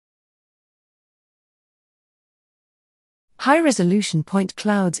High-resolution point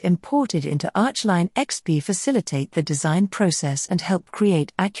clouds imported into ARCHLine.XP facilitate the design process and help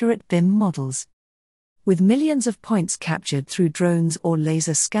create accurate BIM models. With millions of points captured through drones or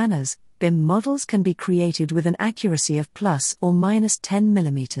laser scanners, BIM models can be created with an accuracy of plus or minus 10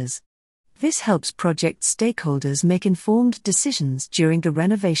 mm. This helps project stakeholders make informed decisions during the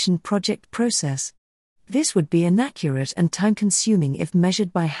renovation project process. This would be inaccurate and time-consuming if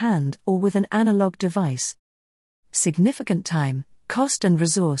measured by hand or with an analog device. Significant time, cost and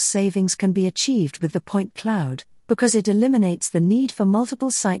resource savings can be achieved with the point cloud, because it eliminates the need for multiple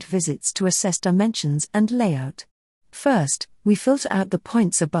site visits to assess dimensions and layout. First, we filter out the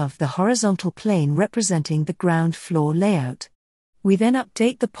points above the horizontal plane representing the ground floor layout. We then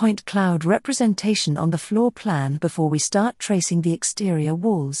update the point cloud representation on the floor plan before we start tracing the exterior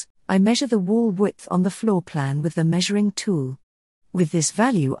walls. I measure the wall width on the floor plan with the measuring tool. With this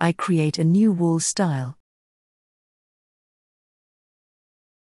value, I create a new wall style.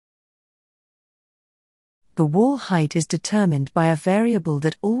 The wall height is determined by a variable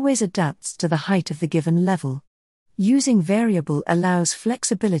that always adapts to the height of the given level. Using variable allows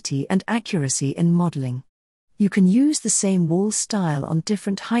flexibility and accuracy in modeling. You can use the same wall style on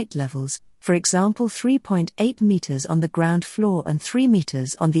different height levels, for example 3.8 meters on the ground floor and 3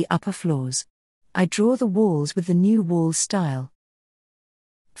 meters on the upper floors. I draw the walls with the new wall style.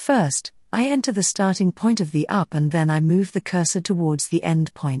 First, I enter the starting point of the up and then I move the cursor towards the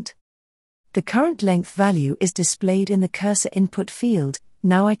end point. The current length value is displayed in the cursor input field.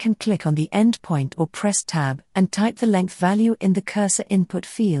 Now I can click on the end point or press Tab and type the length value in the cursor input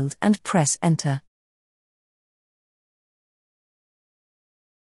field and press Enter.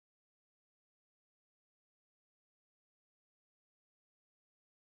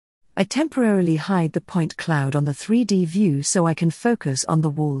 I temporarily hide the point cloud on the 3D view so I can focus on the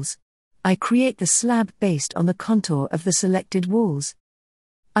walls. I create the slab based on the contour of the selected walls.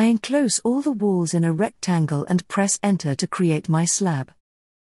 I enclose all the walls in a rectangle and press Enter to create my slab.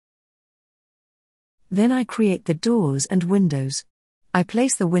 Then I create the doors and windows. I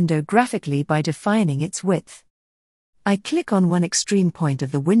place the window graphically by defining its width. I click on one extreme point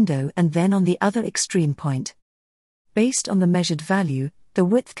of the window and then on the other extreme point. Based on the measured value, the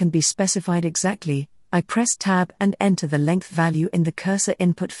width can be specified exactly. I press Tab and enter the length value in the cursor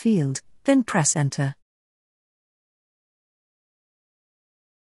input field, then press Enter.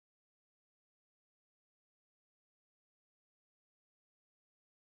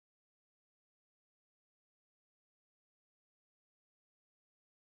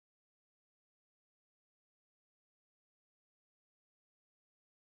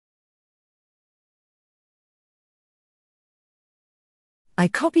 I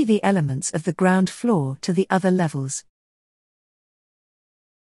copy the elements of the ground floor to the other levels.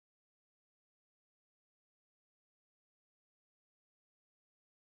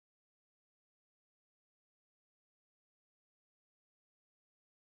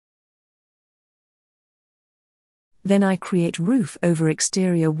 Then I create roof over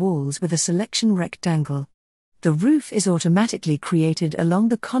exterior walls with a selection rectangle. The roof is automatically created along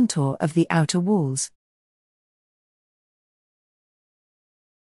the contour of the outer walls.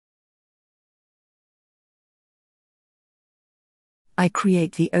 I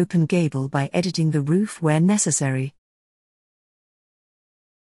create the open gable by editing the roof where necessary.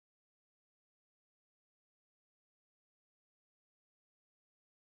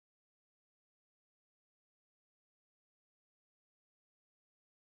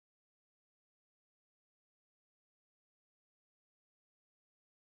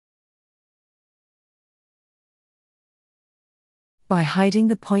 By hiding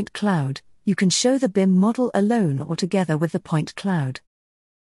the point cloud, you can show the BIM model alone or together with the point cloud.